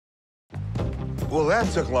Well,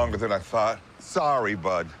 that took longer than I thought. Sorry,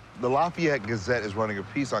 bud. The Lafayette Gazette is running a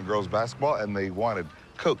piece on girls basketball, and they wanted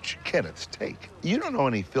Coach Kenneth's take. You don't know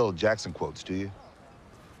any Phil Jackson quotes, do you?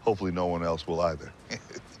 Hopefully no one else will either.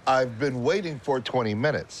 I've been waiting for 20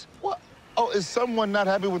 minutes. What? Oh, is someone not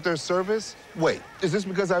happy with their service? Wait, is this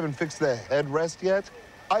because I haven't fixed the headrest yet?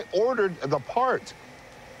 I ordered the part.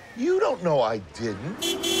 You don't know I didn't.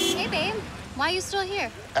 Hey, babe. Why are you still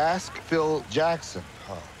here? Ask Phil Jackson.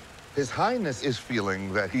 His Highness is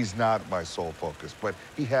feeling that he's not my sole focus, but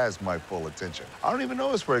he has my full attention. I don't even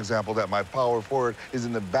notice, for example, that my power forward is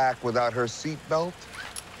in the back without her seatbelt.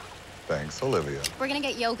 Thanks, Olivia. We're gonna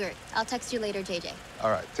get yogurt. I'll text you later, JJ.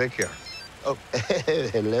 All right, take care. Oh,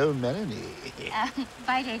 hello, Melanie.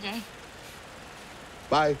 Bye, JJ.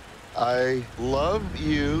 Bye. I love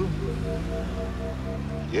you.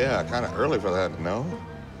 Yeah, kind of early for that, no?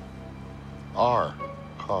 R,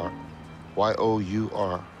 car.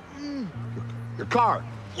 Y-O-U-R. Your car!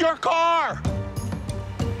 Your car!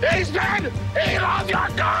 He said he loves your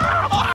car!